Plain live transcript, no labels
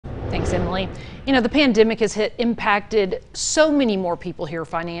Thanks, Emily. You know, the pandemic has impacted so many more people here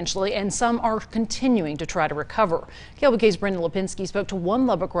financially, and some are continuing to try to recover. KLBK'S Brenda Lepenski spoke to one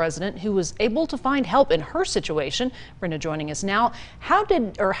Lubbock resident who was able to find help in her situation. Brenda joining us now. How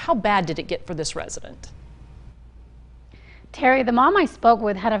bad did it get for this resident? Terry, the mom I spoke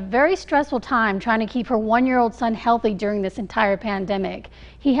with had a very stressful time trying to keep her one-year-old son healthy during this entire pandemic.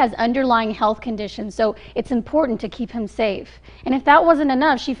 He has underlying health conditions, so it's important to keep him safe. And if that wasn't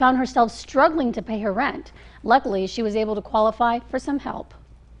enough, she found herself struggling to pay her rent. Luckily, she was able to qualify for some help.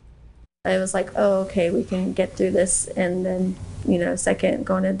 It was like, oh, okay, we can get through this. And then, second,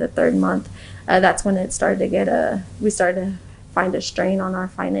 going into the third month, that's when it started to we started to find a strain on our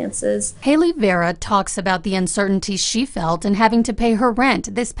finances. Haley Vera talks about the uncertainty she felt in having to pay her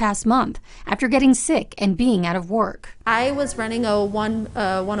rent this past month after getting sick and being out of work. I was running a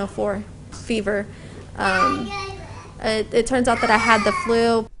 104 fever. It turns out that I had the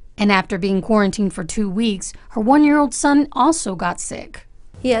flu. And after being quarantined for 2 weeks, her one-year-old son also got sick.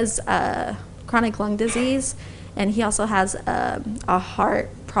 He has chronic lung disease, and he also has a heart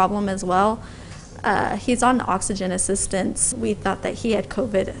problem as well. He's on oxygen assistance. We thought that he had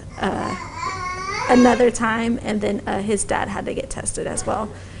COVID another time, and then his dad had to get tested as well.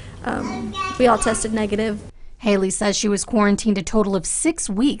 We all tested negative. Haley says she was quarantined a total of 6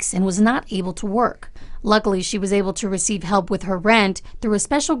 weeks and was not able to work. Luckily, she was able to receive help with her rent through a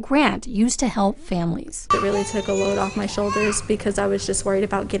special grant used to help families. It really took a load off my shoulders because I was just worried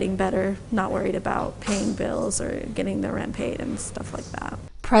about getting better, not worried about paying bills or getting the rent paid and stuff like that.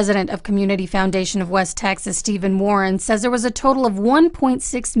 President of Community Foundation of West Texas, Stephen Warren, says there was a total of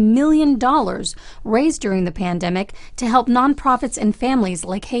 $1.6 million raised during the pandemic to help nonprofits and families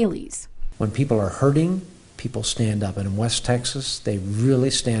like Haley's. When people are hurting, people stand up. And in West Texas, they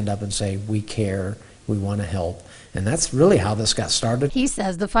really stand up and say, we care, we want to help. And that's really how this got started. He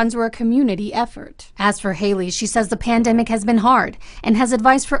says the funds were a community effort. As for Haley, she says the pandemic has been hard and has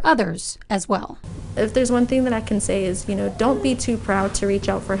advice for others as well. If there's one thing that I can say is, don't be too proud to reach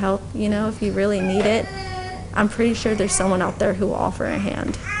out for help. If you really need it, I'm pretty sure there's someone out there who will offer a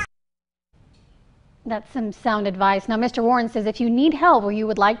hand. That's some sound advice. Now, Mr. Warren says if you need help or you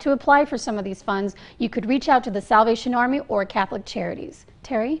would like to apply for some of these funds, you could reach out to the Salvation Army or Catholic Charities.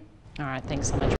 Terry? All right, thanks so much.